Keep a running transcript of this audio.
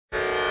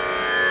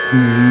This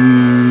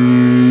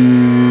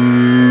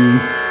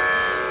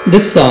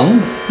song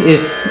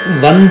is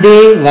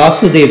Vande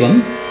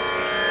Vasudevam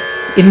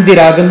in the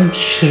ragam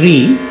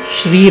Shri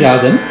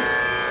Ragam.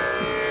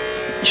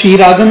 Shri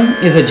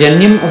Ragam is a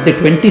janyam of the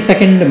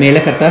 22nd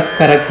Melakarta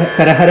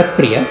Karahara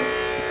Priya.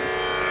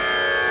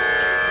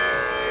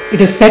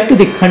 It is set to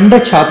the Khanda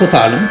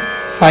Chaputalam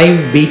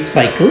 5-beat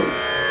cycle.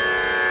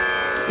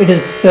 It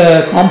is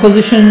a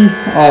composition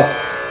of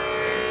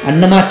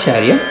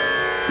Annamacharya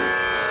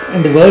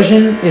and the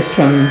version is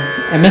from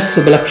M.S.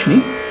 Subbalakshmi.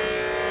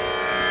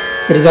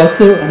 There is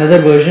also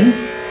another version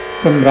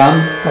from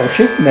Ram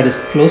Kaushik that is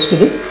close to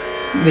this,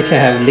 which I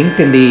have linked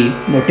in the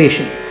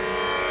notation.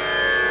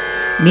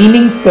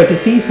 Meanings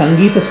courtesy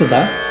Sangeeta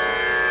Sudha.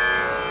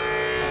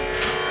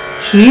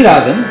 Shri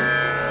Ragam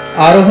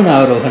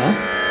Arohana Arohana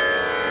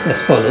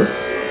as follows.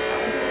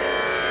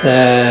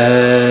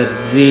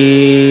 Sari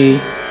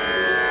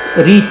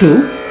Re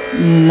 2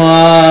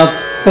 Ma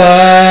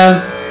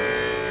Pa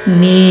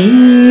Ni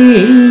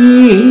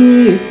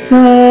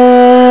Sa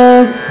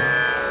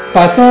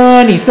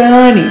Pasani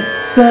Sani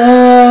Sa.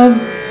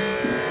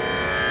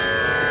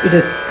 It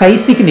is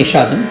Kaisik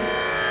Nishadam.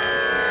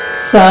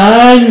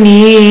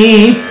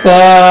 Sani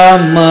Pa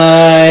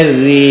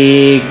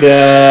Mari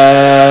Ga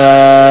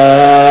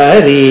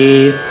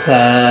Re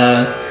Sa.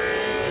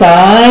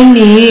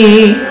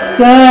 Sani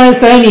Sa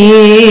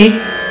Sani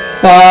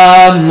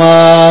Pa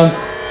Ma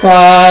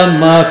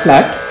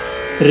flat.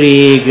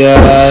 Re Ga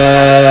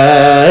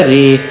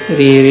Re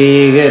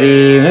Re Ga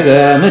Re Ma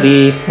Ga Ma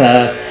Re Sa.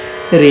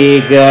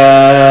 Re Ga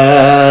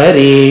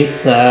Re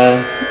Sa.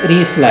 Re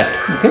is flat.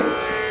 Okay.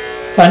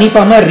 Sani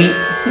Pa Ma Re.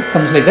 It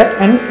comes like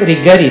that, and Re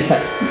Ga Re Sa.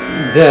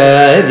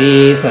 Ga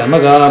Re Sa Ma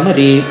Ga Ma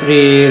Re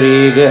Re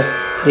Re Ga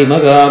Re Ma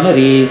Ga Ma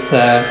Re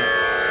Sa.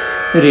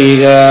 Re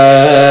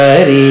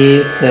Ga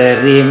Re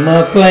Sa Re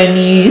Ma Pa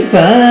Ni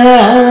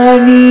Sa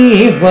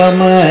Ni Pa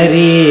Ma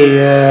Re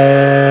Ga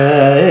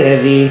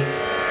Re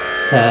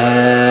Sa.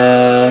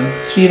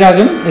 Shri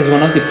Ragam is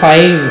one of the 5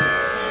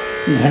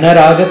 Ghana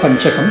Raga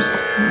Panchakams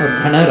or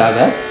Ghana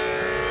Ragas.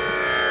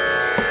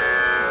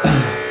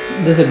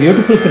 This is a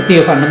beautiful Kriti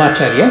of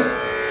Annamacharya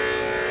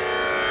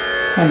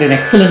and an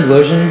excellent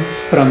version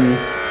from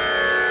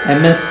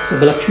M.S.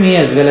 Subbalakshmi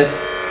as well as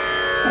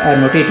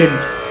notated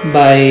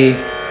by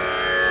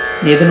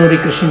Nedanuri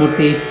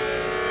Krishnamurti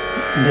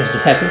and his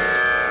disciples.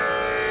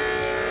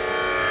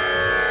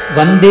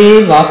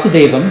 Vande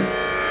Vasudevam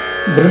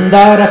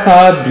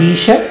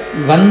Brindarakadhisha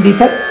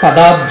Vandita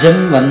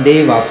Padabjam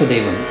Vande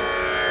Vasudevam.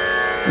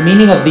 The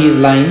meaning of these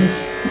lines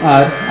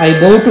are: I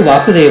bow to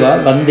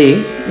Vasudeva.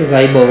 Vande is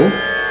I bow.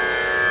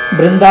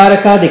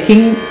 Brindaraka, the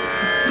king,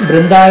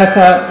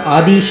 Brindaraka,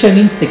 Adisha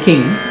means the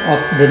king of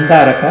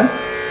Brindaraka,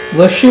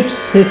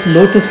 worships his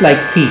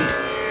lotus-like feet.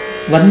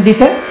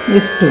 Vandita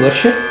is to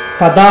worship.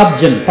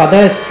 Padabjam,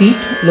 Pada is feet,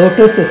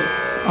 lotus is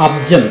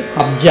Abjam,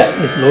 Abja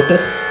is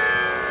lotus.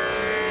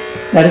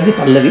 That is the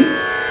Pallavi.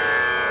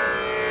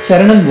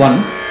 Charanam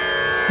 1.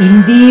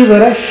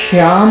 Indivara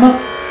Shyama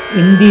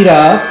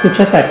Indira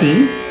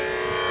Kuchatati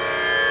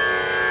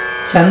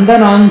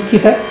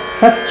Chandanankita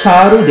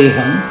Satcharu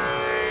Deham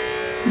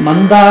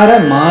Mandara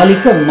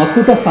Malika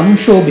Makuta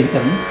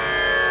Samshobhitam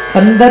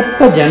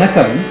Kandarpa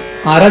Janakam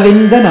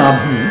Aravinda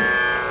Nabham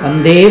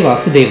Vande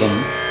Vasudevam.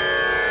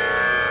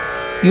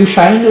 You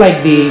shine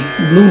like the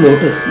blue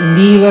lotus.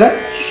 Indivara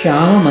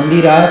Shyama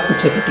Mandira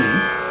Kuchatati.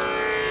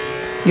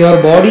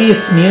 Your body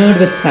is smeared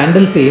with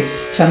sandal paste.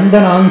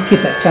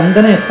 Chandanankita.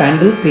 Chandana is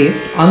sandal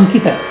paste.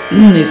 Ankita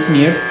is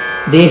smeared.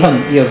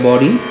 Deham, your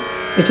body,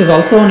 which is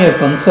also on your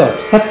consort.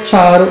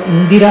 Satcharu,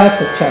 Indira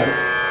Satcharu.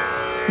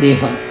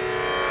 Deham.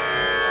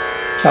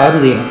 Charu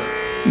Deham.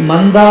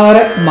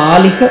 Mandara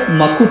Malika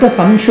Makuta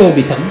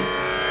Samshobhitam.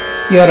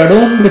 You are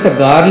adorned with a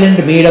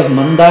garland made of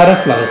Mandara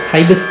flowers,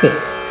 hibiscus.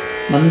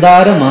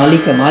 Mandara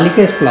Malika.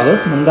 Malika is flowers.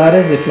 Mandara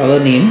is the flower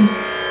name.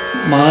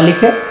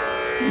 Malika.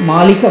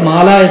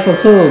 Mala is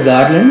also a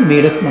garland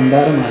made of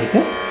Mandara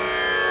Malika.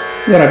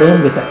 You are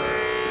adorned with that.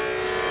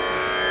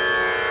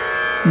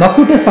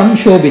 Makuta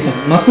Samshobhitam.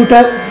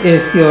 Makuta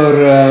is your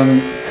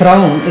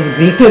crown is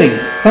glittering.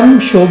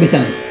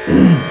 Samshobhitam.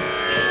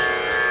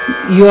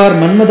 You are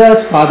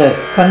Manmada's father.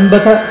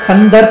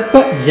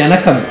 Kandarpa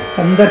Janakam.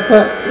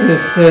 Kandarpa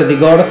is the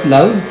god of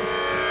love.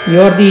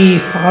 You are the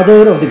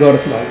father of the god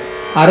of love.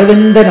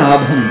 Aravinda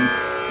Nabham.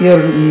 Your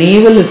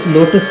navel is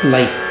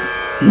lotus-like.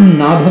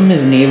 Nabham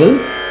is navel.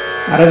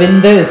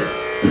 Aravinda is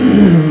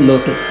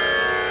lotus.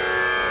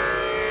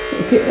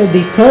 Okay,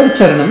 the third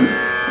charanam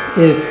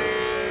is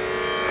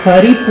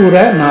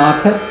Karipura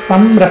Natha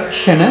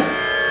Samrakshana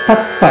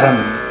Tatparam.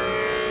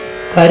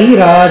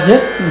 Kariraja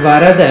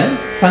Varada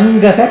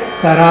Sangata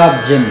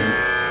Karabjam.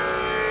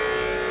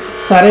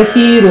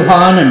 Sarasi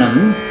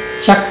Ruhananam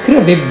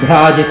Chakra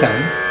Vibhrajitam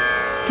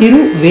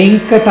Tiru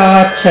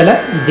Venkatachala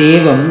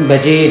Devam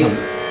Bajeham.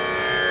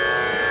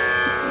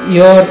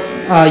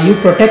 You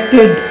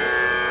protected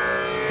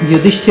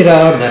Yudhishthira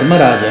or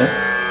Dharmaraja,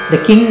 the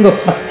king of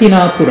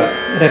Hastinapura,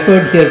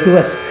 referred here to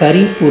as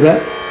Karipura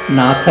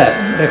Natha,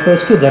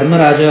 refers to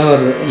Dharmaraja or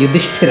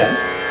Yudhishthira.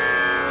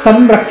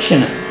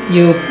 Samrakshana,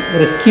 you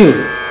rescued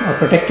or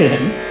protected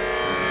him.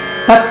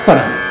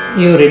 Tatparam,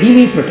 you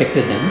readily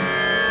protected him.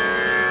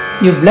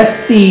 You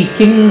blessed the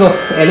king of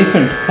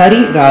elephant,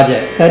 Kari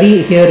Raja.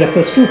 Kari here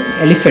refers to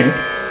elephant.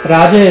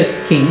 Raja is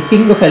king.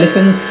 King of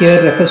elephants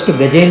here refers to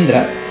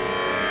Gajendra.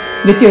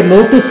 With your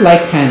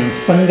lotus-like hands,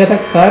 Sangata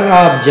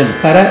Karabjam.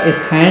 Kara is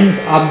hands,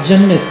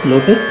 Abjam is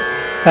lotus.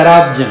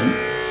 Karabjam.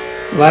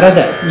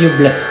 Varada, you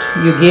blessed.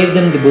 You gave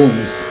them the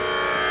boons.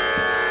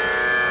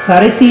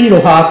 Sarasi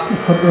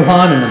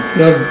Rohananam.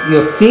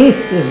 Your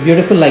face is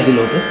beautiful like the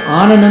lotus.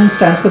 Ananam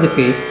stands for the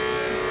face.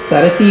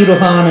 Sarasi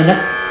Rohanana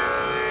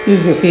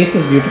is your face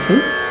is beautiful.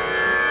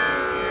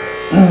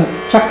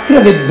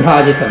 Chakra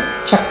Vibhrajitam.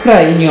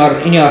 Chakra in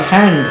your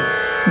hand,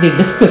 the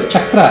discus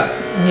chakra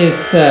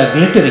is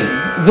glittering.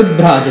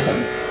 Vibhrajitam.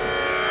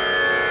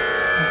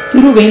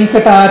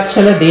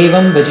 Tiruvenkatachala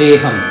Devam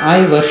Bajeham.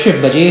 I worship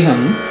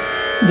Bajeham,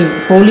 the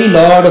holy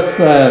lord of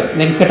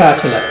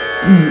Venkatachala.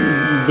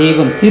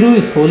 Devam. Thiru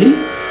is holy.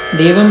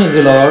 Devam is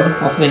the lord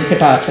of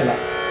Venkatachala.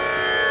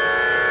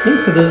 Okay,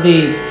 so this is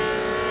the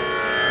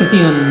Kriti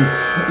on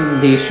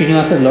the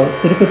Srinivasa Lord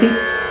Tirupati.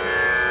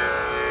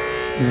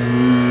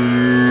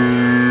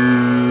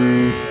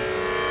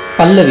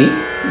 Pallavi.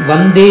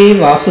 Vande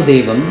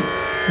Vasudevam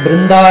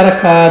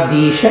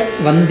Brindarakadisha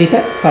Vandita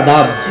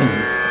Padabjam.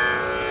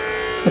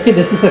 Okay,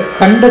 this is a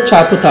Khanda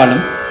Chaputalam.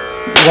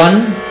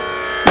 1,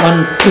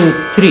 1, 2,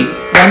 3.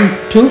 1,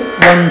 2,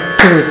 1,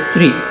 2,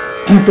 3.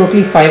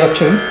 Totally 5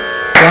 aksharams.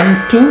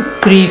 1, 2,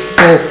 3,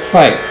 4,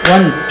 5.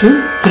 1,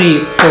 2, 3,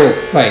 4,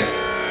 5.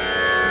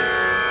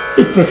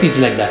 It proceeds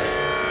like that.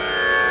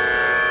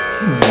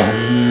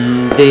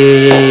 Vande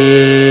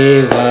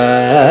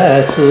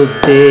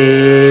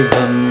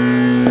Vasudevam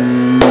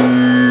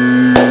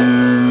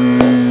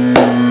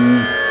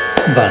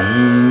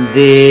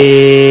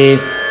Vande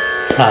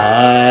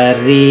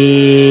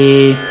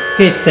Sari.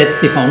 Okay, it sets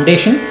the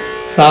foundation.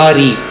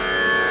 Sari.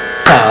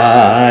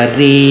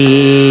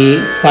 Sari.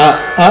 Sa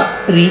a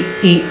ri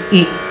I.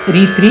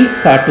 Ri 3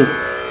 sa 2.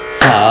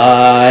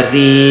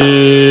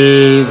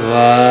 Sari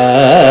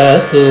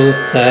Vasu.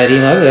 Sari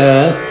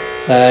maga.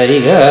 Sari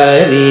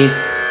gari.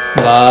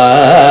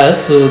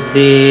 Vasudevam.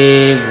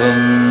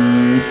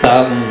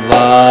 Sa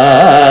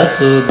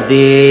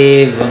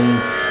Vasudevam.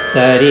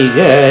 Sari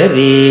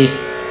gari.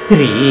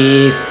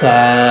 Ri sa.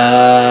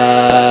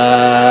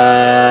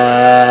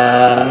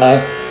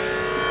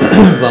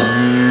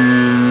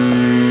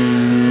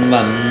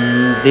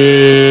 Vande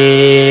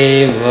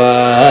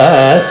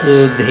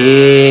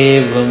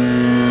Vasudevam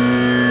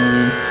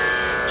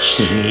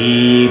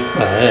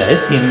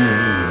Shripatim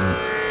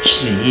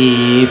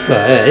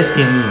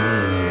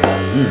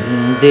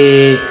Vande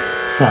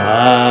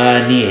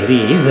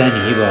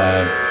Sanirizaniva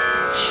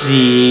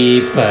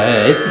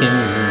Shripatim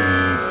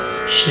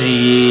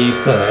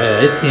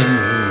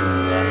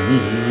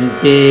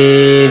Vande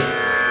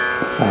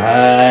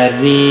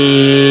Sari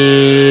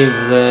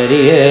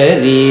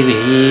Vari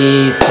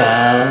Risa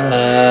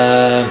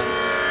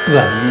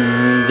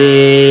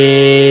Vande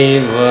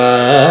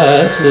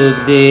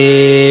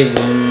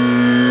Vasudevam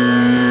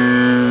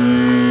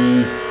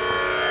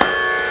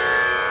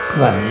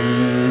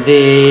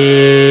Vande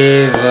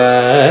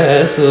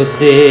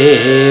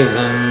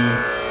Vasudevam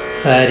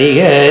Sari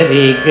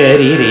Gari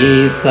Gari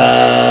Risa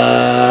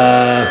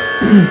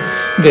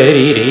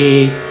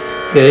Gari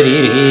Gari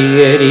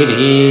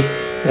Gari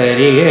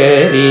Sari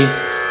Gari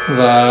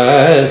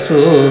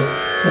Vasu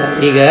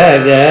Sari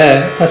Gaga.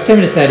 First time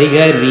it is Sari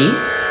Gari,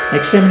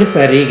 next time it is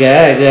Sari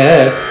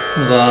Gaga.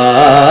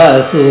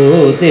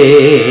 Vasudevam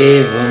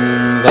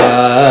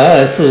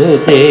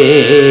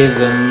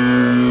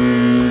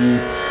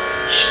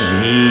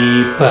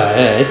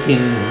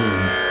Shripatim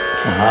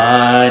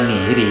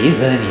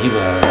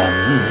Sanirizaniva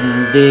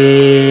Vande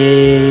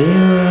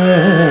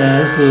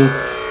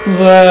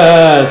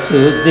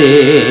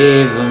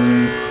Vasudevam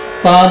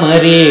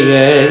Pamari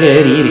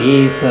Gagariri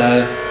Sa.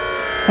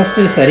 First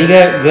is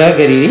Sariga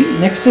Gagariri,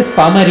 next is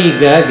Pamari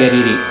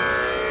Gagariri.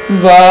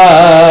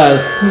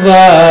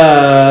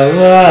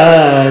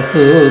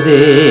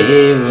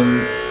 Vasudevam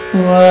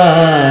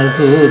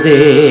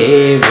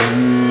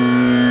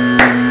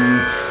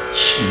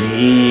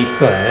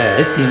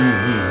Shripatim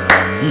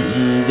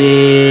Vande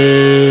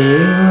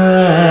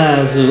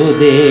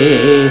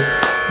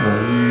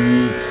Vasudevam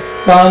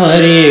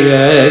Pamari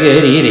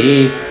Gagariri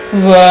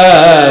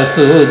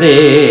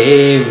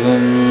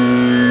Vasudevam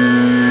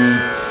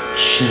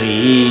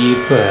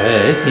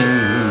Shripatim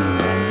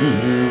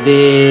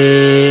Vande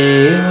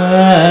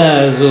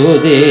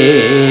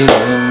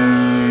Vasudevam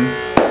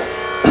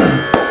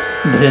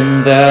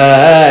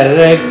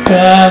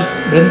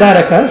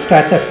Brindaraka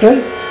starts after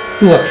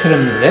 2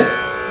 aksharams there.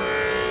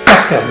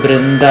 Taka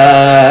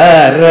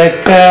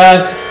Brindaraka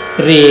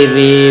Re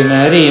Re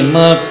Mari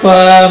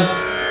Mapa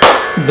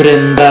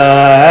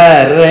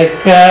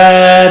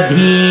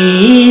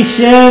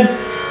Brindarakadhisha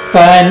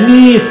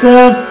Panisa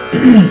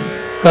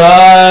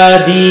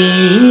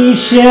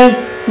Kadisha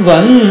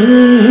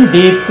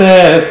Vandita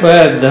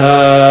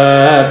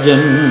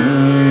Padabjam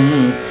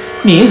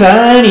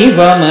निजानि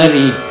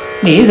पमरि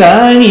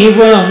निजानि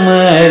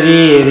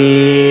पमरि रे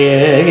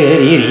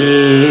गरि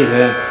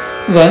रे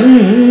वन्दितपदाब्जं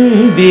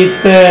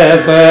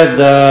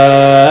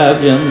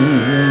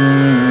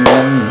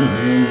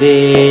वन्दे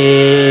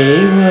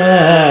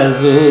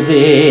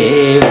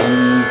वासुदेवं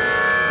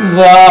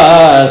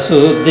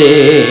वासुदेवम्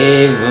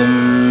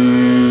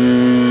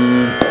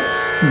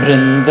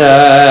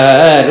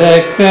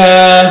बृन्दारक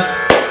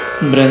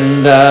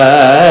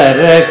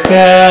बृन्दारक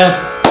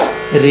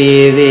रे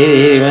रे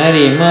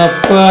मरि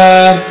मप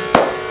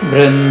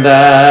बृन्दारकाधीश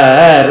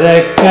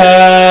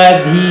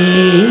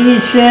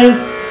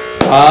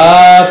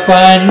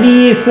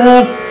आपनिस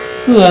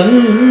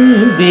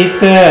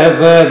वन्दितपदाब्जं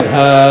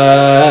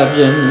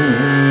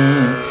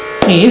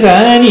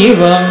निजानि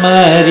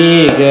पमरि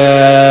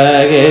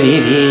गरि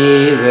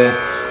रे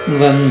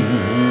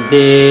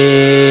वन्दे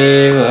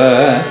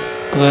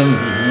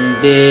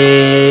वन्दे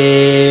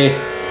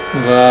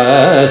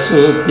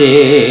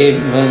वासुदेव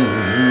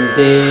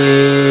वन्दे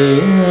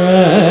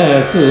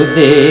वासुदेवम्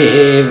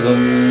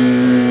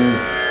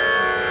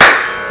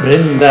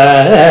बृन्दारकाधीश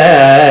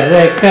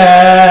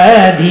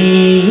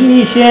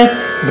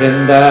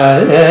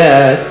बृन्दार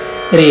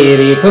रे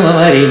रे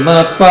पमरि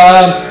मप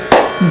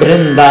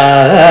बृन्दारकाधीश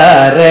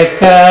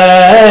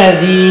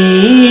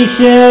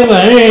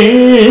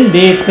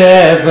वन्दितपदाब्जं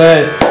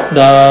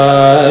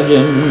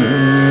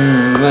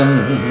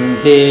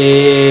वन्दे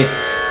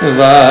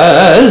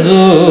वासुदेवं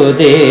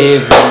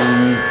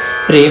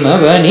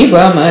प्रेमवनि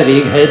पमरि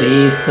घरि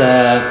सा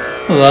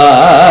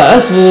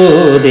वासुदेवं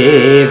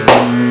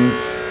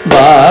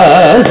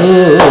वासुदेवं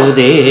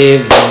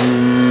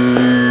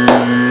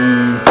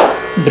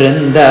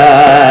बृन्दारकाधीश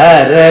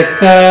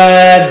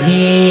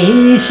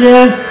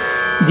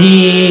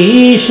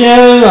धीश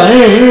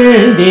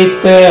वन्दितपदाब्जं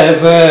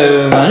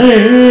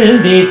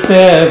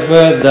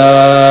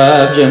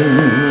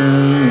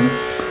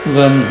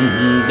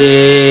वन्दे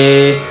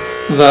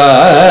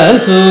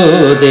वासुदेवं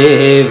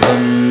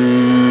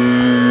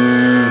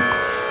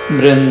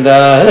बृन्दारकाधीश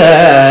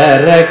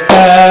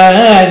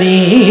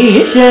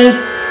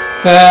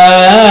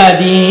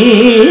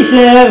काधीश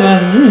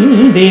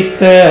वन्दितपनि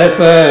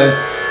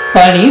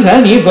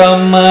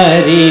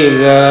पमरि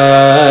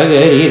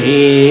गरि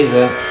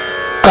रे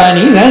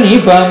पनि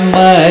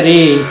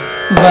पमरि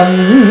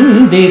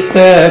वन्दितपदाब्जं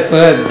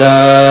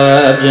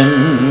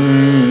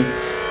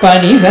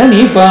पनि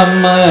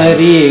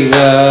पमरि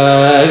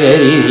गरि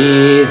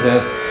रे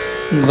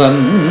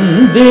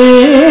वन्दे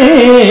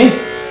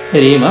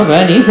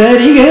रिमपनि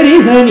सरि गरि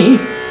सनि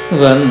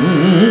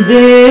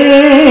वन्दे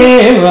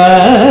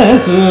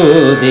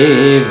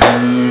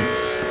वासुदेवं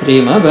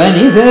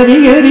रिमपनि सरि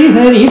गरि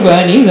सनि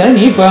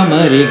पनि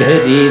पमरि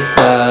घरि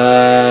सा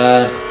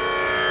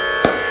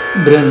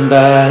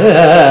बृन्दारकाधीश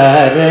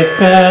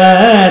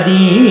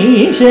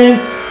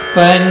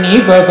पनि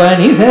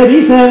सरि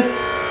सा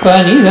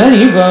पनि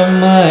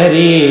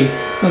पमरि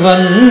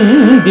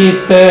वन्दितपदाब्जं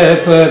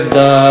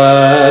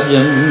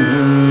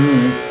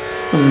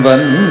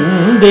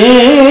वन्दे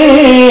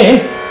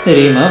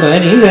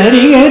रिमपनि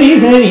सरि गरि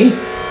सनि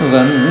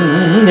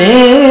वन्दे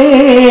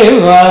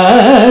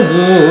वासुदेवम्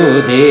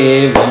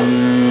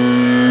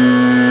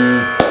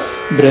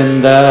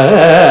बृन्दारकाधीश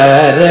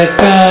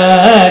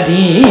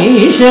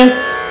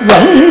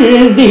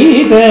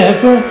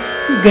वन्दितप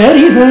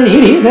गरि सनि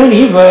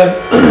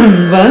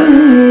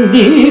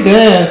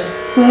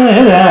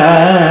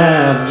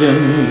वन्दितपदाब्जं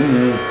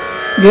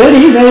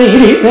गरि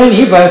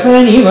सनि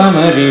पसनि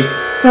पमरि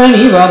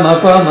सनि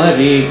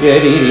पमरि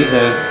गरि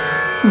रे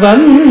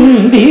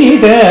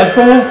वन्दित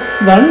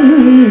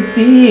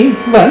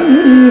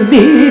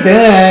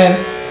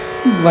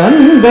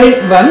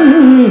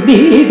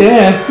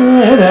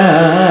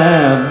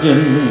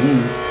वन्दितपदाब्जं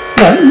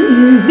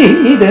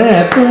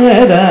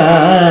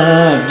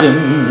वन्दितपदाब्जं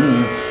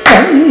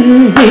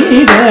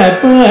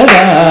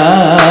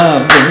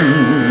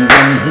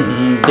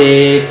वन्दे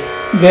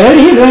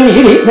गरि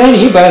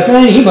सनि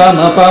पसनि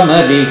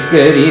पमरि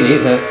गरि रे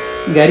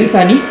गरि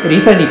सनि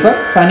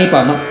सनि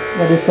पम.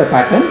 That is a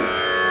pattern.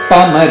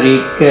 Pamari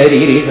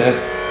gari ri sa.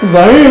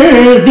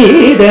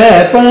 Vardida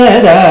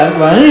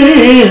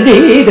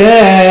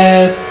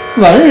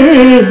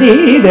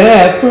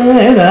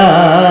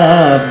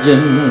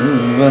padabjam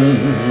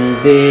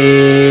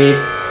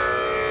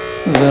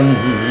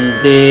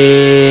vande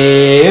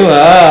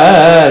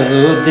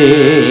vasudevam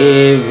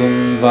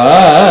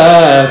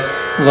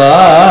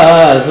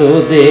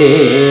vasudevam.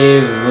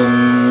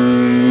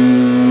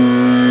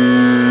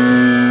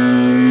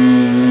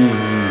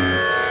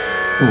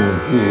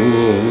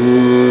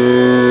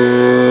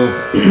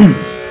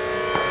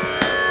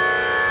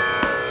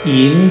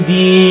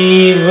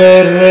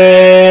 Indivara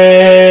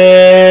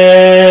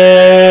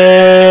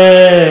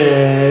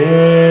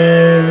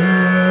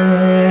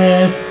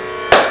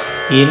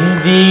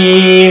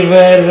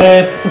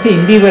okay,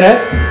 Indivara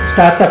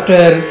starts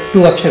after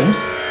two aksharams.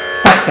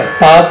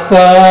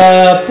 Papa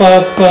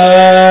papa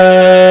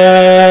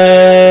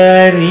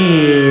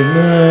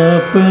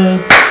rimapa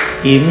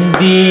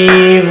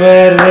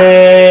Indivara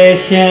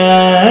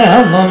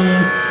shamam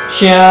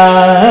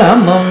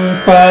श्यामं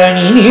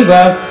पाणिनिव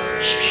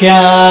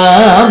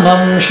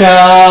श्यामं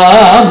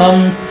श्यामं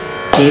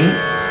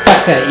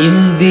तक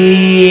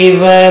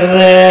Indivar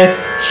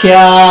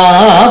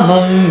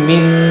श्यामं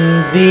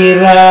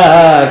Indira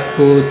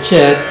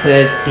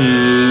कुचतटी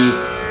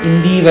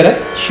Indivar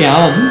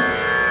श्यामं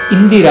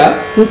Indira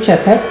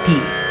कुचतटी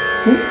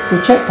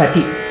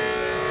कुचतटी.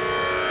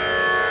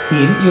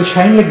 You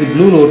shine like the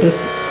blue lotus.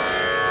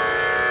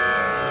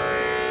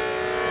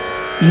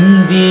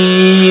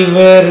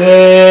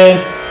 Indivara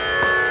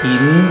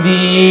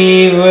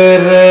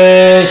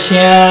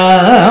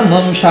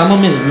Shyamam.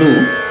 Shyamam is blue.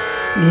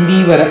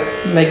 Indivara,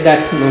 like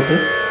that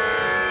lotus.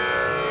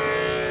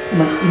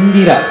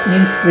 Indira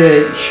means the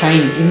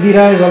shine.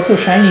 Indira is also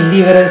shine.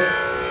 Indivara is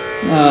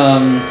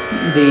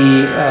the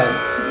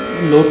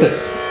lotus.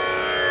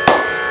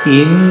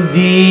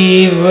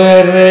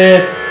 Indivara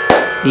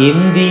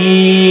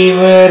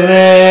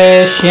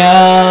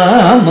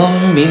Shyamam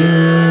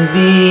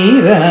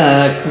Indira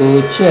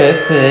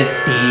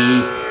Kuchatati.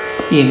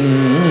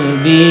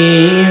 Indivara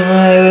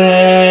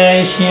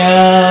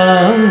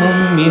Shyamam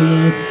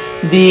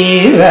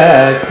Indira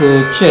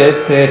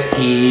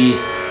Kuchatati.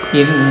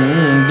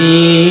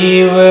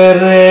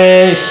 Indivara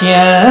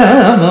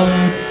Shyamam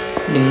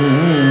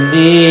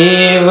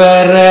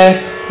Indivara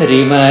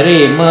Rima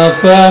Rima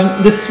Pa.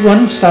 This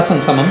one starts on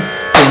Samam.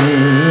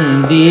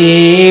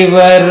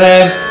 Indivara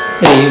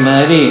Rima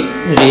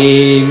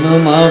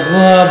Rima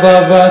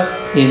Baba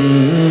in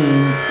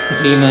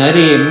Rima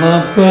Rima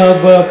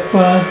Baba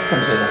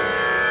comes with that.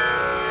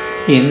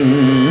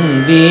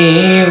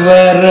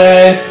 Indivara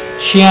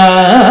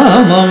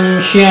Shyamam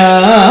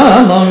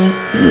Shyamam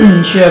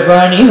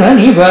Shapani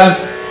Saniva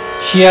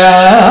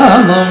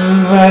Shyamam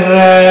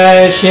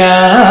Vara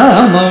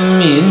Shyamam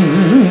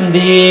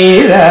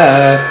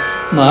Indira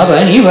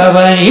Mavani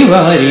Vavani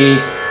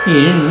Vavari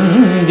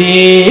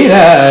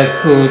Indira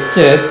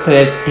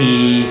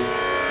Kuchatati.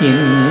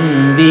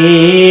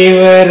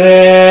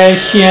 Indivara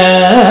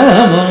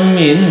Shyamam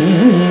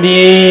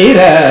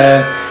Indira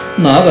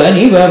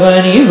Mavani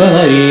Vavani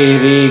Vavari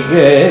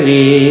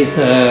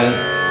Rigarisa.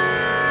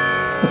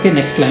 Okay,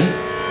 next line.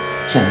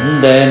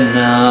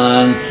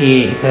 Chandananki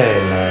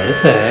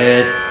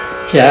Kalasat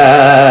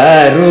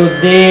Charudeham.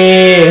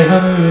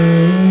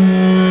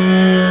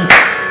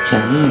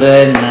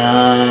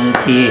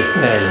 Chandananki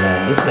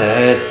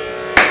Kalasat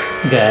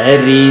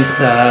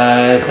Garisa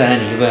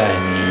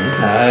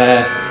Sanivanisa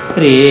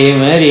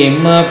Rima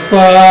Rima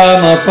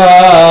Mapa.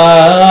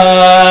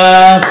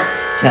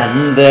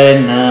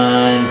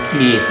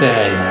 Chandananki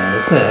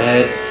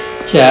Kalasat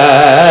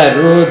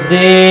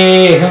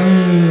Charudeham.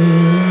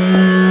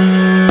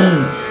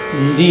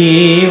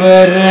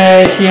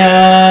 Indivara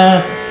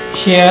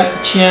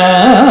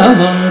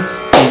Shyamam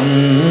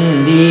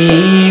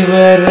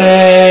Indivara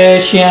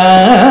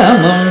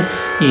Shyamam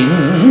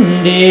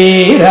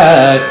Indira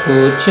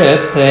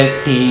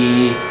Kuchatati.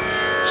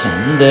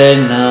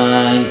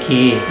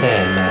 Chandananki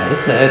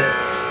Kalasat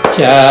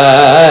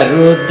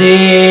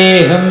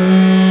Charudeham.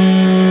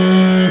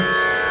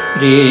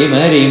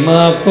 Rima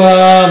Rima Pa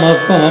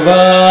Mapa.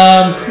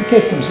 Okay,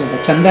 it comes with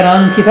that.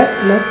 Chandanankita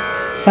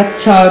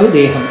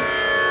Satcharudeham.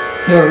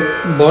 Your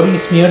body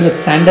is smeared with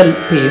sandal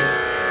paste,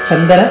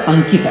 Chandana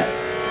Ankita,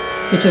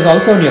 which is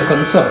also on your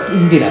consort,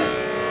 Indira.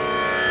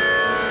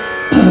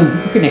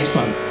 Okay, next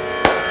one.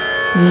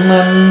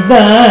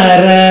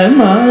 Mandara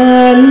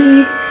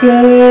Malika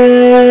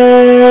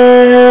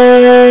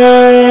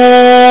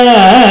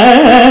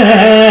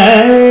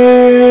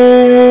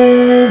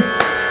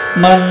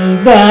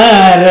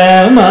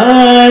Mandara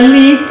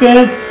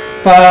Malika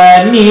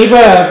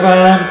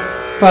Panibaba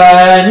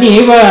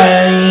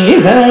Panivani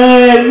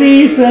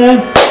Sarisa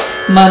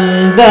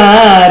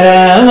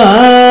Mandara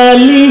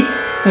Malik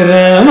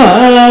Rama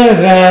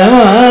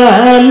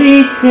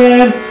Ramalika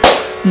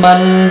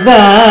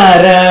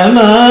Mandara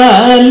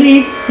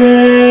Malika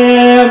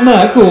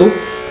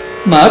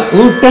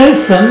Makuta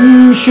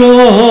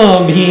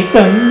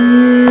Samshobhitam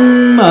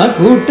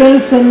Makuta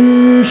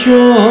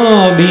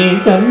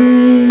Samshobhitam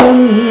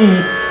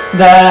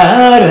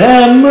Mandara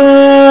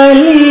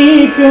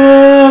Malika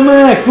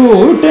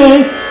Makuta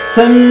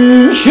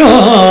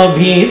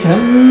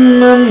Samshobhitam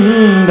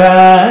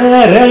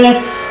Mandara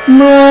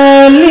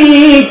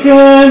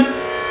Malika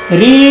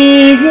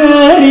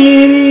Rigari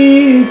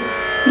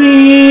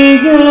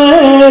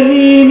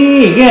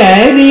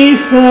Gari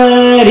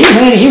Sari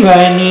Hari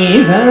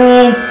Vanisa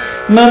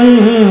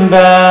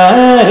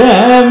Mandara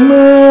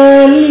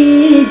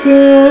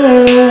Malika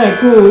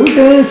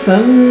Kuta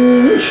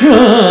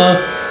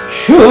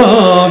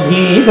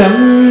Samshobhitam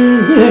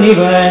Hari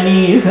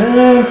Vanisa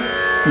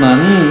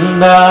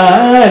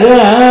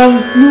Mandara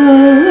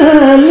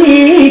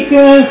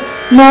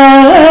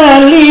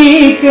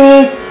Malika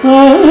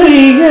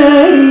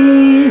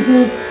Arigarisa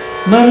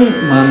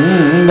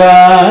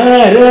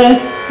Mandara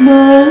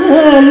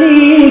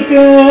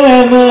Malika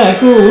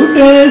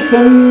Makuta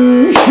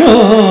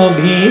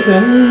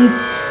Samshobhitam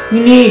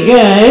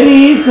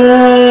Nigarisa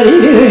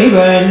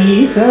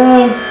Rivanisa.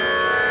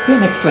 Okay,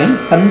 next line.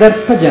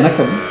 Kandarpa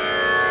Janakam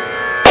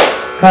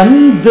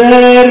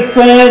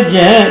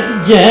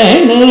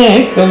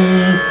Kandarpajanakam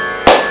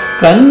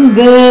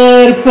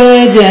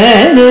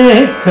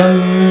Kandarpajanakam.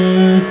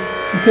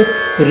 Okay.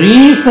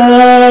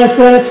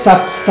 Risasa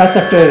starts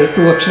after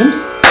 2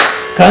 akshams.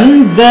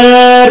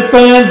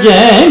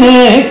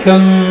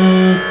 Kandarpajanakam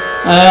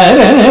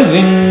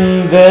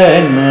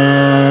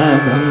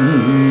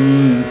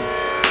Aravindanabham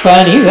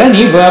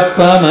Panidani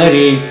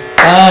Vapamari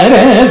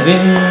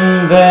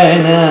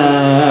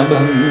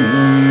Aravindanabham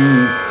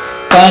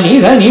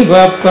Panidani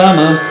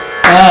Vapama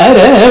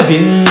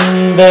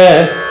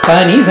Aravinda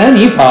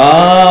Panisani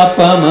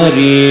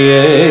Papamari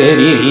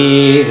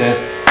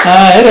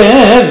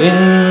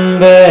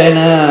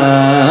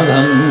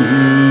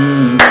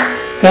Aravindanabham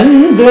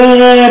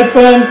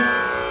Kandarpa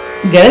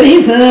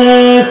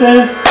Garisasa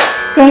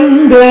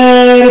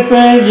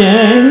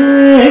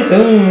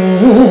Kandarpajanakam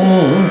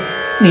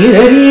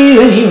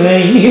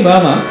Nidari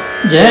Bama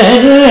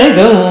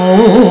Janakam.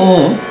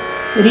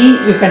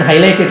 You can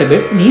highlight it a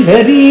bit.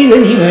 Nidari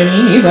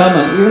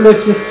Bama. Even though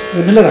it's just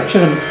similar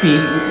aksharam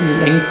speed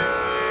length,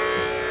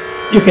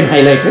 you can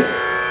highlight it.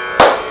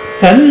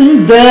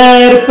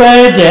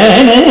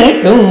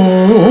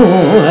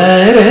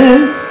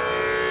 Kandarpajanakam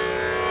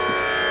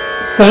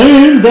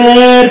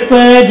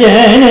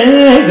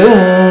Kandarpajanakam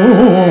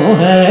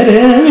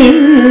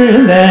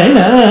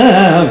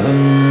Aravindanabham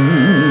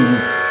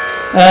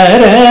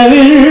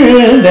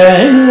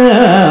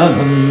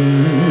Aravindanabham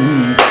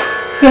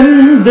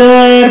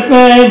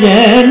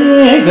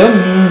Kandarpajanakam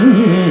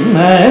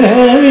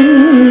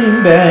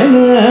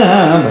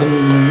Aravindanabham.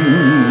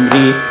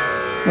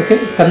 Okay,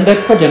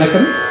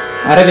 Kandarpajanakam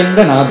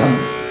Aravindanabham.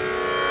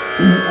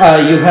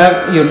 You have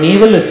your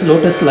navel is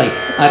lotus like.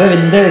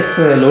 Aravinda is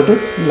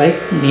lotus like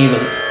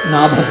navel.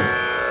 Nabham.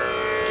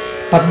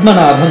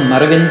 Padmanabham,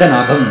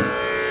 Aravindanabham.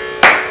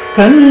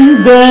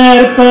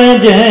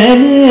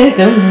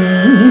 Kandarpajanakam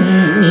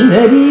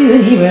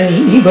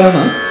Nidari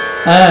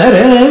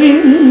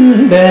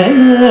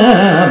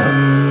Aravindanabham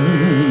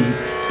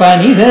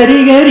Panisari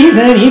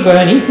Garisani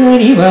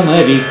Panisani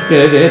Bamarika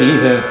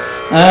Garisa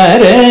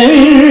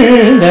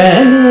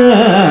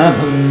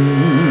Aravindanabham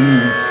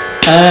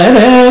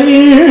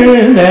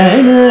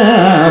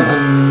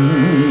Aravindanabham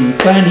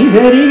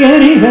Panisari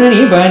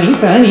Garisani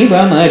Panisani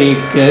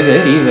Bamarika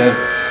Garisa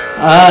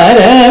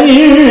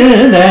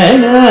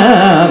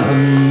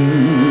Aravindanabham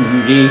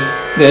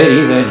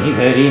Garisani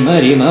Sari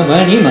Mari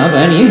Mabani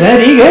Mabani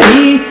Sari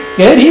Gari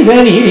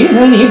Garisani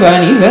Risani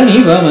Bani Sani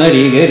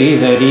Bamari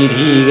Garisari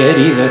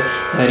Garisa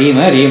Sari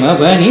Mari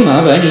Mabani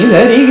Mabani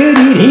Sari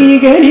Gari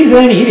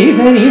Garisani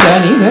Risani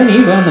Bani Sani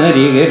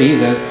Bamari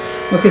Garisa.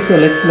 Okay, so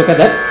let's look at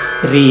that.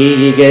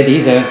 Ri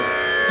Garisa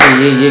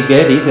Ri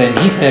Garisa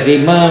Ni Sari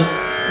Ma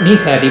Ni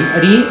Sari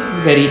Ri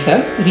Garisa.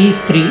 Ri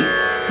is 3,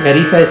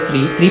 Garisa is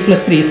 3, 3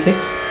 plus 3 is 6,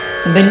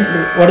 and then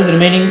what is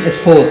remaining is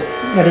 4,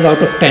 that is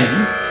out of 10.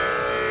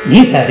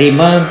 Ni Sari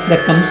Ma,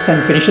 that comes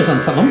and finishes on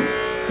Samam.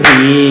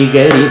 Ri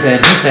Garisa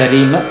Ni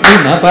Sari Ma Ri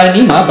Ma Pa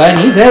Ni Ma Pa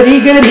Ni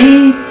Sari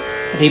Gari.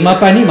 Ri Ma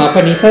Pa Ni Ma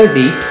Pa Ni Sa is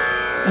 8,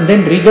 and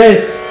then Riga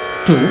is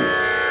 2.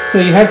 So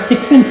you had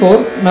 6 and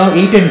 4, now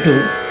 8 and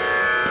 2.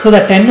 So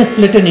the 10 is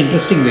split in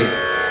interesting ways.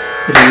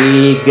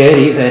 Ri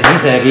Garisa Ni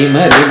Sari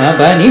Ma Ri Ma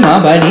Pa Ni Ma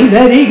Pa Ni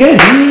Sari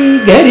Gari.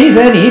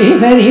 Garisa Ni Ri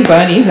Sa Ni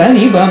Pa Ni Sa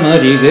Ni Pa Ma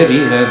Ri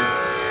Garisa.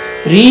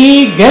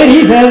 Ri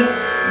Garisa,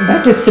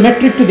 that is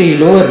symmetric to the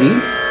lower Ri.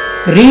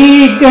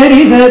 Ri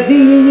Garisa Di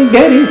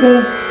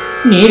Garisa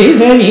Ni Ri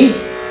Sa Ni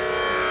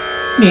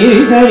Ni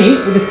Ri Sa Ni.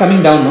 It is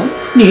coming down now.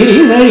 Ni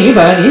Ri Sa Ni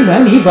Pa Ni Sa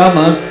Ni Pa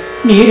Ma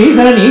Ni Ri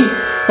Sa Ni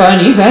Pa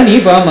Ni Sa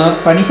Ni Pa Ma.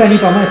 Pa Ni Sa Ni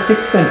Pa Ma is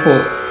 6 and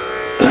 4.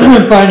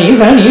 Pa Ni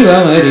Sa Ni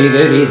Pa Ma Ri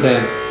Garisa.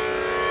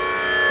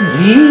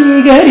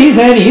 Ri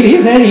Garisa Ni Ri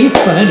Sa Ni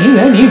Pa Ni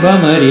Sa Ni Pa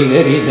Ma Ri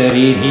Garisa.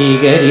 Ri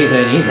Garisa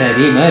Ni Sa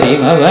Ri Ma Ri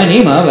Ma Pa Ni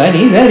Ma Pa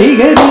Ni Sa Ri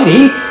Gari. Ri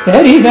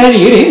Garisa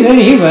Ni Ri Sa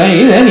Ni Pa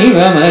Ni Sa Ni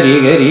Pa Ma Ri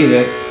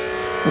Garisa.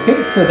 Okay,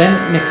 so then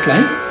next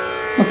line.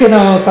 Okay,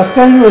 now first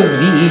line was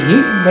Ri,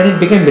 then it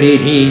became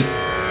Ri.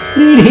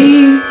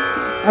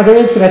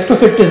 Otherwise, rest of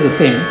it is the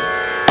same.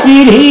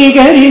 Ri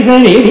Garisa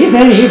Ni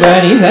Sa Ni Pa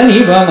Ni Sa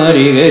Ni Pa Ma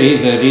Ri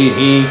Garisa. Ri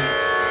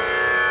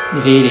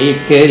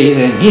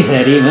Garisa Ni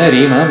Sa Ri Ma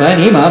Ri Ma Pa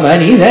Ni Ma Pa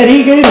Ni Sa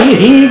Ri Gari.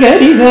 Ri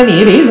Garisa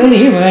Ni Ri Sa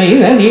Ni Pa Ni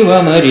Sa Ni Pa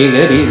Ma Ri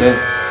Garisa.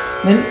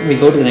 Then we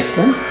go to the next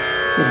one.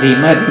 Ri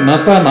Ma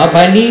Pa Ma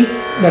Pa Ni,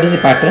 that is the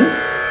pattern.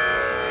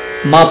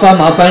 Ma Pa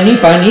Ma Pa Ni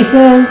Pa Ni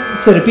Sa,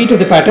 it's a repeat of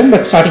the pattern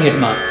but starting at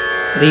Ma.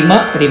 Ri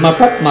Ma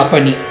Pa Ma Pa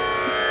Ni.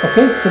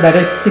 Okay, so that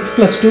is 6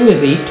 plus 2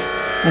 is 8,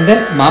 and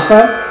then Ma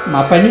Pa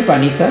Ni Pa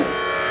Ni Sa.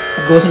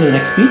 It goes into the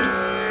next beat.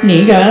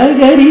 Ni Ga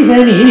Gari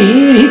Sa Ni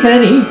Ri Sa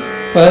Ni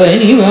Pa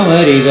Ni Pa Ma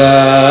Ri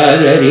Ga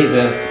Gari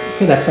Sa.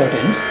 Okay, that's how it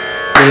ends.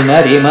 Ri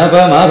Ma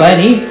Pa Ma Pa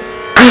Ni.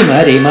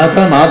 Ri Ma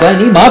Pa Ma Pa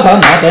Ni. Ma Pa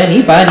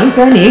Ni Pa Ni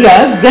Sa Ni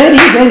Ga Gari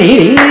Sa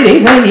Ni Ri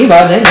Sa Ni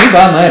Pa Ni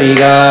Pa Ma Ri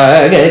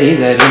Ga Gari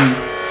Sa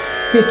Ri.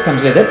 Okay, it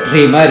comes like that.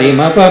 Ri Ma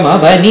Pa Ma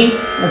Pa Ni.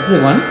 That's the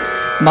one.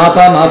 Ma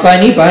Pa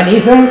Ni Pa Ni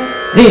Sa.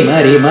 Ri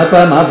Ma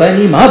Pa Ma Pa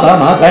Ni. Ma Pa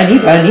Ni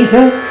Pa Ni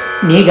Sa.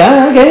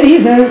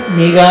 Nigagarisa,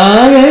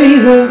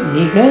 nigagarisa,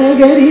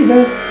 nigagarisa,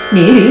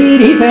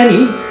 nirisa,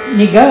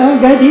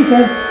 nigagarisa.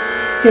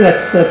 Okay,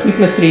 that's 3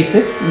 plus 3 is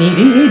 6.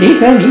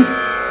 Nirisa, ni,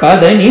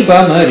 padani,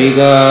 pama,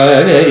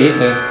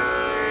 rigagarisa.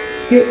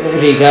 Okay,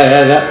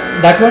 rigaga.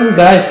 That one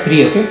ga is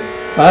 3, okay.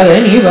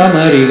 Padani,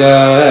 pama,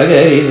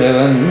 rigagarisa,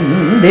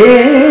 vande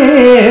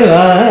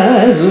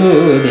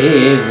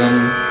vasudevam.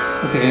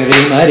 Okay,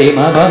 rima,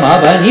 rima, ba,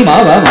 ni,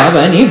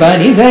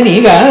 bani,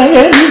 zani, ga,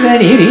 gari,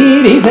 zani,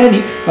 ri, zani,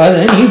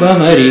 padani,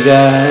 bama,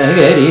 riga,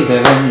 gari,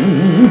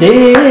 vande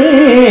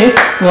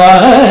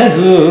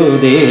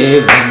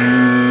vasudevam.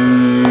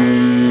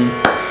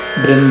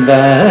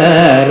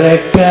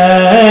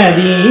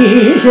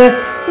 Brindarakadisha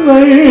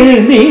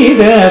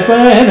vardida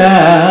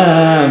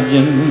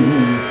padabjam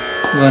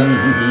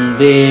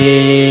vande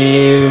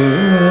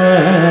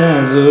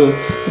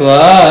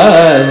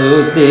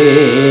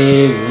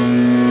vasudevam.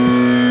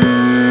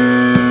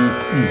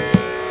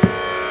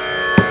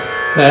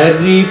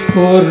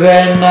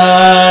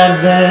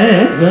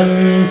 Haripuranadasam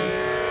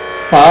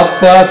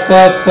papa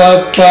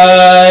papa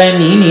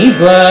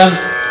ninibam.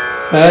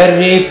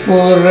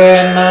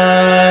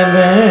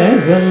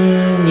 Haripuranadasam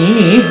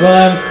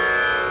ninibam.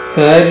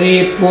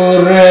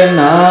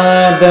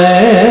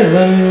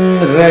 Haripuranadasam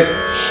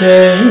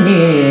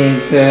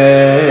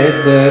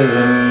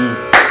rakshanetadvaram.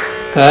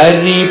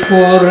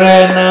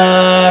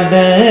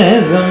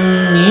 Haripuranadasam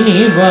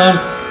ninibam.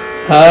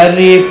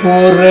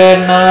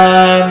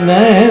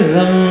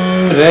 Haripuranadasam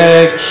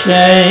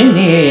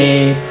rakshane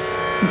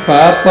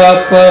papa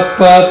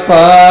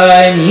papa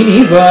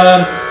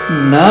ninibam.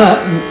 Na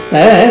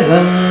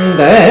tasam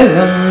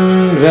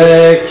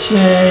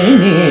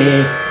rakshane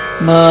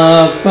ma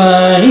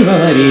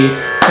panivari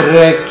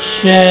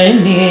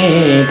rakshane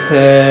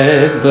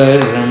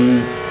tadvaram.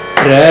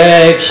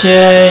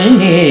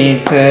 Rakshane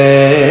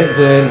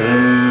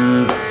tadvaram.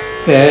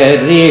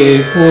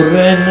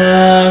 Karipurana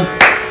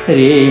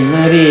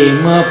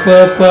rima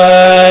papa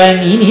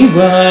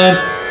ninibam.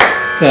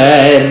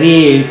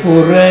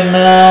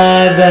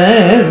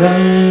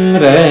 Karipuranadasam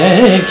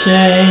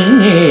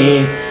rakshane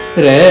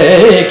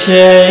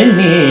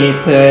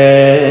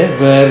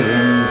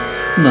tadvaram.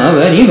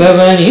 Mavani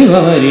bhavani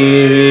bhavari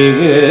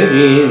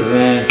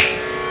rigariza.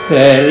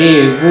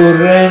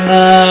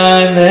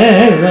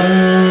 Karipuranadasam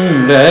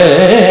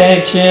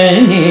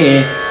rakshane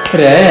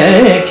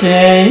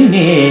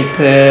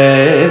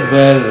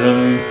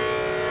tadvaram.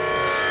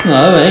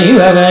 Mavani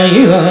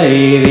bhavani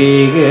bhavari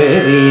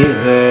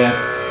rigariza.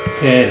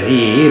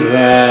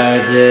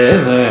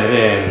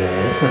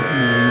 Karirajavarasam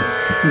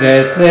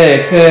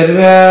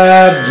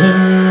gatakarabjam.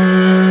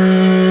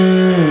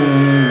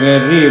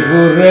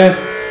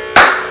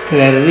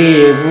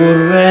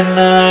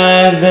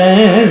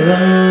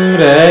 Karipuranadasam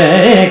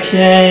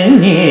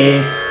rakshane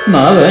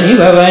mavani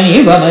bhavani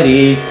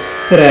bhamari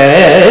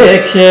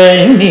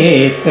rakshane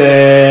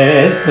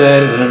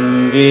tadvaram.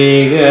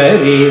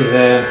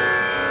 Rigariza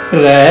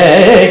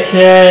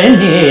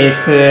rakshane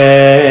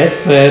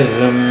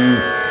tadvaram.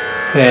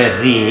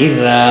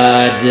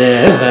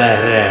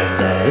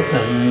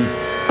 Karirajavarasam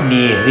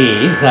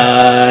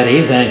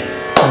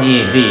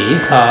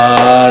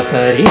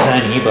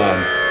nirisarisanibam.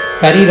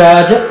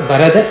 Kariraja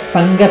Varada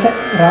Sangata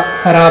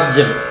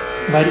Karabjam.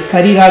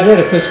 Kariraja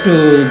refers to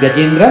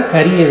Gajendra.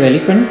 Kari is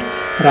elephant,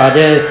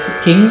 Raja is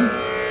king,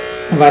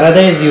 Varada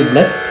is you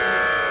blessed.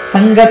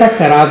 Sangata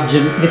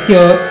Karabjam, with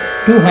your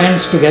two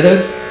hands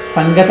together.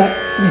 Sangata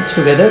means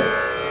together.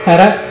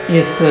 Kara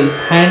is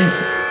hands.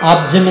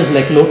 Abjam is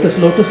like lotus.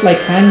 Lotus like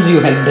hands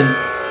you held him.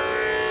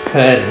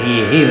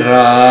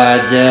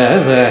 Kariraja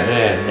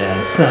Varada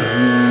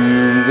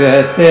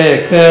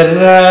Sangata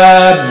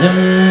Karabjam.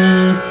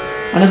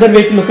 Another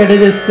way to look at it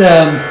is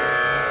the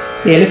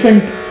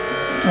elephant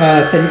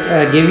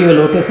gave you a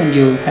lotus and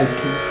you helped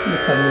him.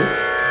 That's how it is.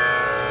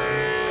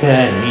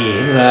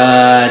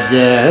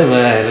 Kariraja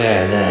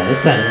Varada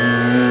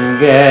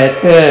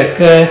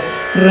Sangata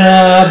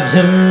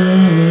Karabjam.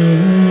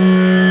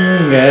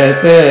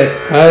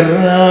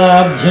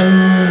 Karabjam.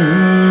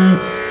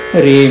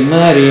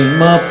 Rima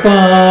rima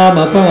pam.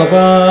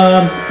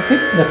 Okay,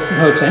 that's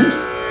how it ends.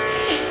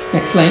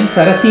 Next line,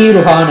 Sarasi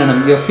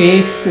Ruhananam. Your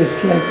face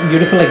is like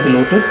beautiful like the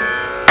lotus.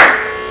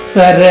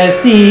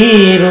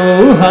 Sarasi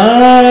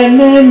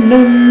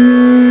Ruhananam.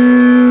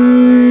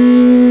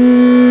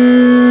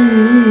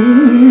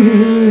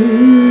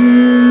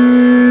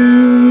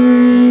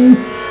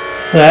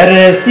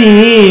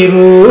 Sarasi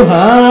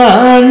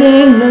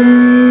Ruhananam.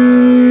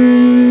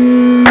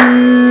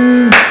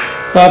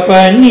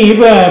 Papani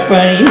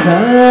bapani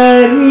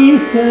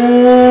sarisa.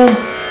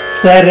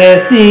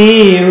 Sarasi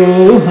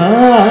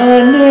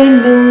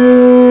Ruhananam.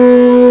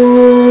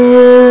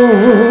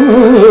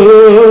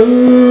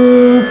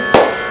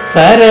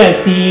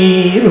 Sarasi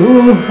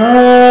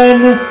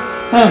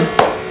Ruhananam.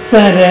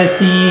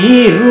 Sarasi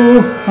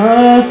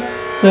Ruhananam.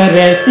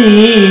 Sarasi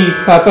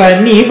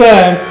papani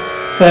bapani.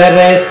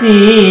 Sarasi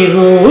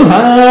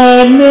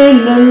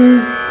Ruhananam.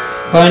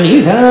 Pani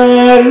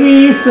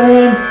sarisa.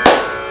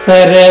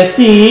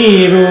 Sarasi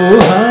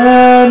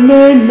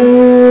Ruhananam.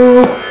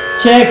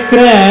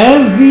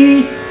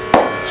 चक्रविभ्राजितं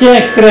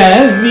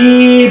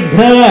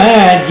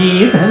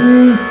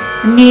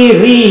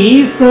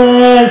निरीसनिवनिसा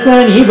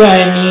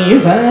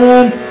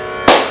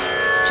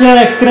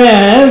चक्रविभ्राजितं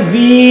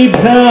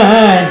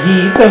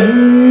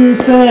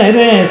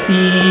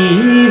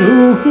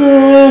सरसीरुह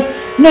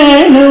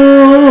ननो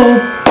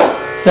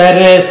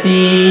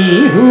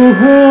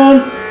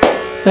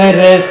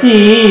सरसीरुहाननो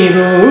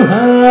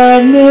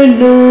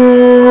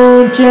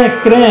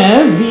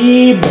चक्रविभ्राजितं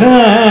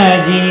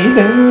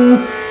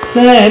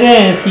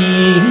सरसीरुहाननो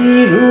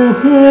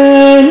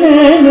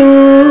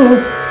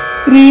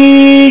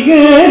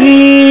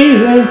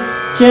रीगरीज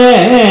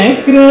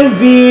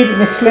चक्रवि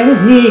next line is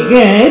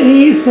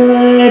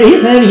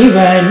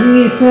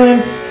निगरिसरिसनिवनिसा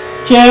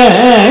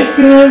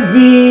चक्रविभ्राजितं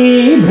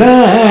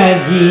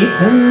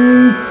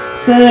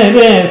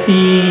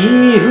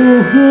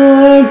सरसीरुह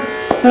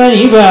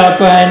सरिवपनिसरिगरिस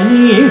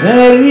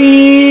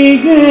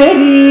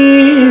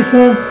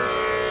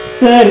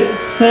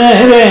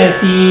सरसीरुहाननो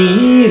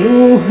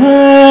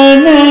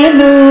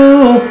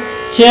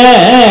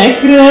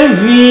चक्रविभ्राजितं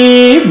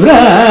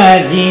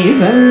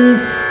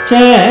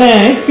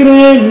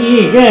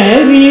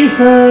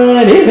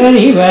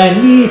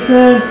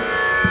चक्रनिगरिसरिसनिवनिसा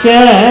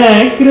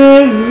चक्रविभ्राजितं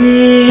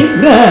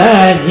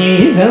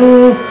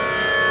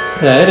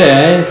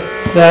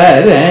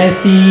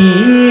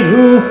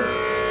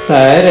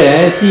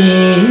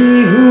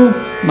सरसीरु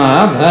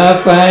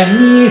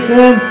माभपनिस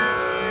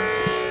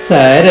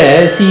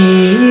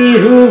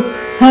सरसीरु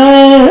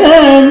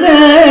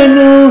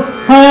हाननो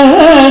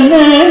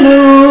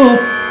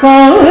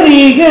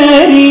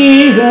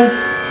पारिगरिस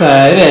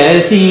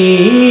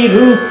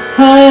सरसीरु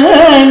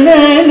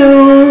हाननो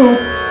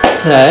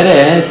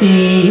सरसीरुहाननो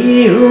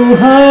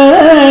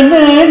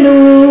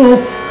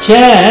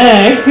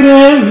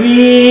चक्रविभ्राजितं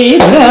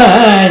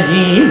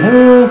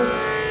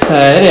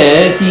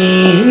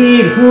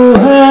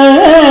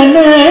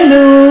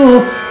सरसीरुहाननो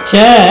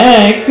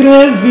चक्रविभ्राजितं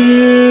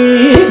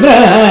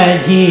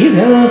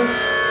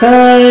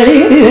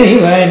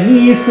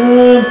सरिवनिसा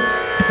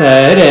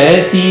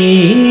सरसीरुहावनिसा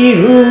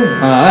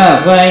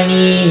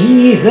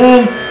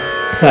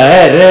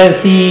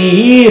सरसीरुहाननो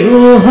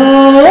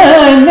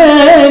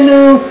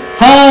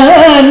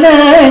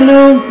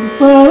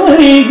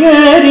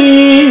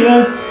पारिगरिस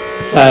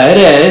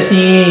सरसीरुहाननो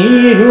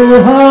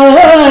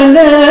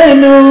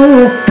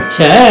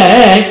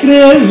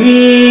चक्रविभ्राजितं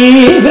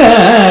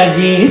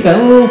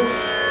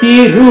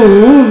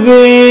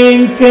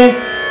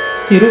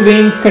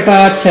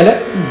तिरुवेङ्कटाचल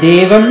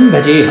देवं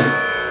भजेहम्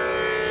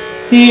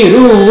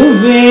तिरुवेङ्कटाचल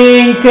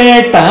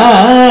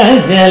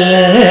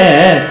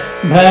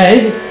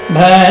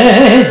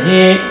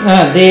भजे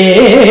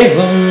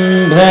देवं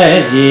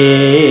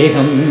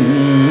भजेहम्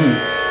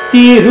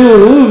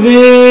तिरुवेङ्कटाचल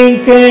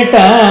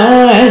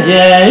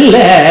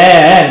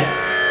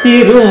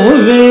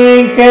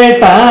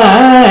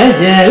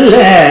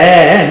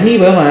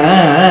निवमा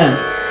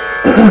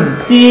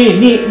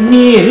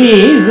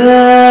निरीसनिवनिवमा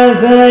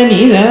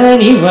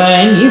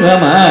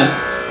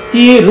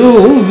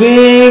तिरुवेङ्कटाचल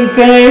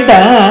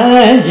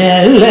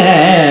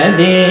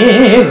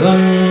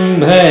देवं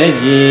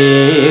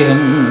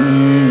भजेहम्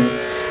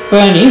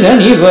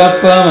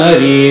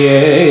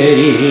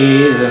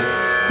पनिधनिवपमरिगरिस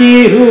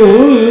तिरुवेङ्कटाचल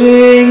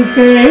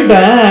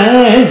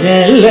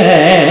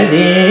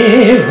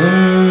देवं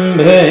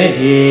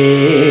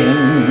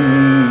भजेहम्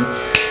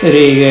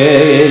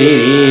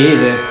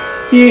रिगरिस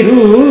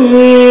तिरुवेङ्कटाचल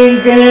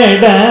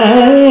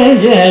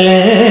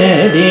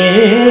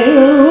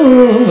देवं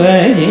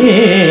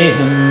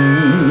भजेहम्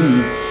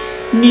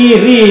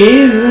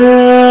निरीसनिवनिवमा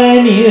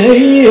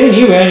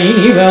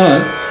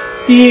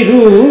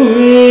तिरुवेङ्कटाचल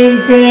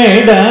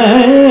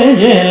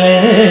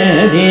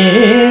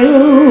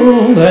देवं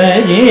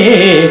भजे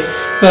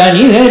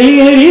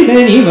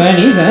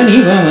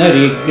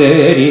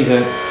पनिधरिगरिसनिवनिसनिवमरिगरिस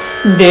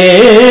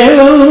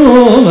देवं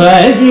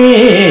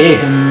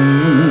भजेहम्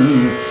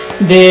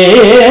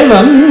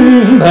देवं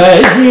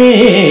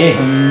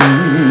भजेहम्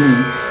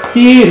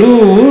तिरुवेङ्कटाचल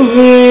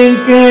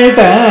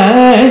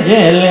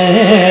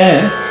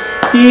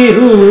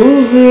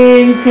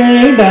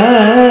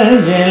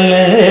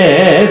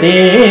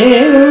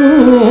देवं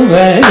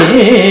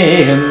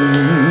भजेहम्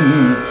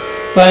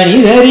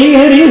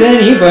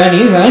पनिधरिगरिसनि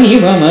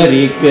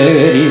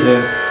पनिसनिवमरिगरिस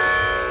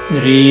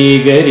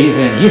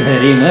रीगरिसनि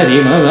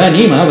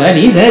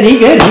सरिमरिमवनिमवनि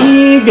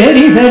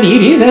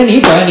सरिगरिसनिरिसनि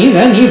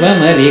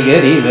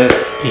पनिसनिवमरिगरिस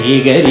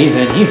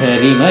रीगरिसनि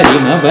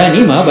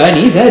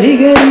सरिमरिमवनिमवनि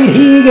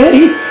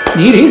सरिगरि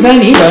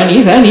निरिसनि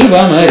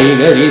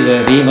पनिसनिवमरिगरिस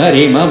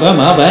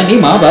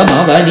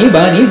रिमरिमवमवनिमवमवनि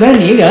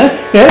बनिसनि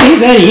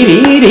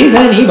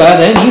गरिसनिरिसनि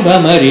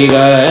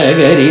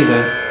बदनिवमरिगरिस.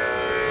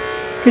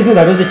 Okay, so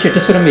that was the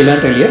Chettaswaram we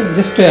learnt earlier.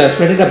 Just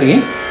spread it up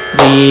again.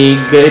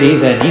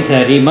 Ri-ga-ri-sa,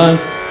 ni-sa-ri-ma,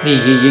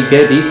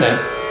 ri-ga-ri-sa,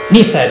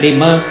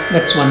 ni-sa-ri-ma.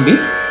 That's one beat.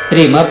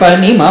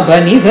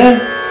 Ri-ma-pa-ni-ma-pa-ni-sa,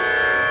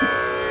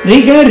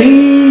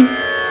 ri-ga-ri,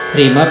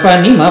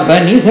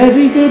 ri-ma-pa-ni-ma-pa-ni-sa,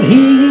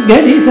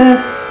 ri-ga-ri-ga-ri-sa,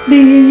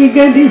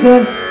 ri-ga-ri-sa,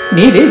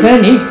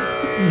 ni-ri-sa-ni,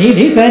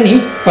 ni-ri-sa-ni,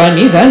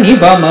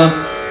 pa-ni-sa-ni-pa-ma,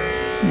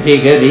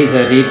 Rigari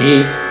sa ri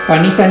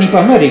pani sa ni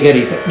pama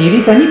rigari sa niri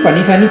sa ni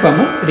pani sa ni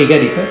pama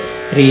rigari sa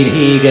ri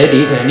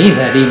gari sa ni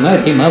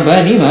ma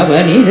bani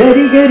sa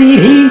ri gari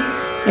ri.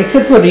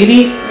 Except for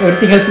ri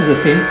everything else is the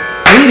same.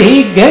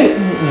 Ri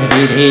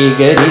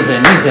gari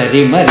sa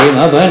ni ma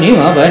bani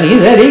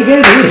sa ri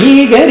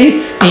gari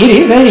niri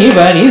sa ni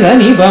bani sa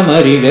ni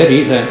pama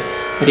rigari sa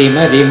ri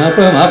ma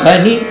pa ma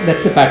bani.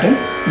 That's the pattern.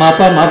 Ma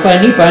pa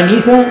ni pani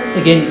sa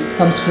again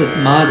comes with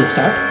ma the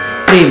start.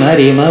 Ri ma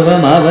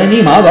ba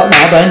ni ma ba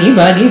ni sa ni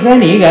ga ri sa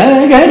ni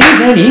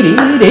ri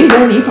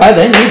sa ni pa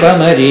da ni ba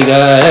ma ri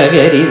ga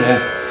ri sa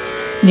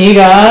ni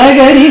ga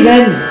ri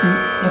sa.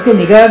 Okay,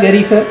 ni ga ri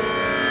sa.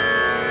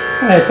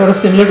 It's sort of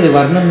similar to the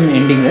Varnam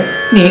ending there.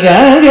 Ni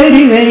ga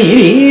ri sa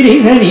ni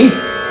ri sa ni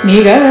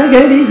ni ga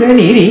ri sa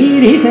ni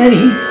ri sa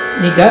ni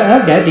ni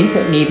ga ri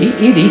sa ni ri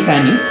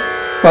sa ni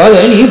pa da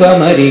ni ba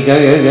ma ri ga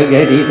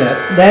ri sa.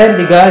 There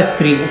the ga is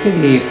 3. Okay,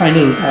 the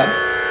final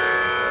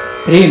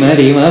ri ma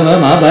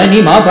ba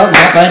ni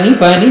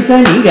pani sa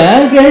ni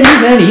ga ri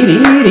sa ni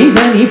ri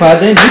sa ni pa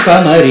da ni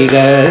pa ma ri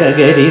ga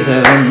ri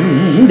sa.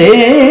 Vande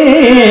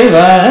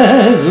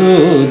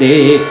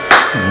Vasudevam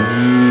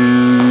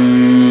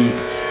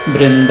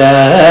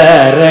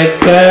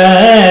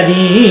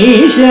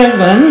Brindarakadisha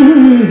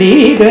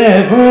Vandita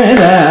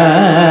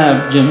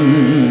Parabjam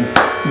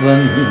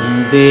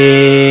Vande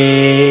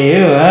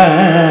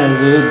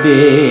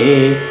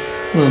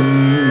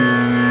Vasudevam.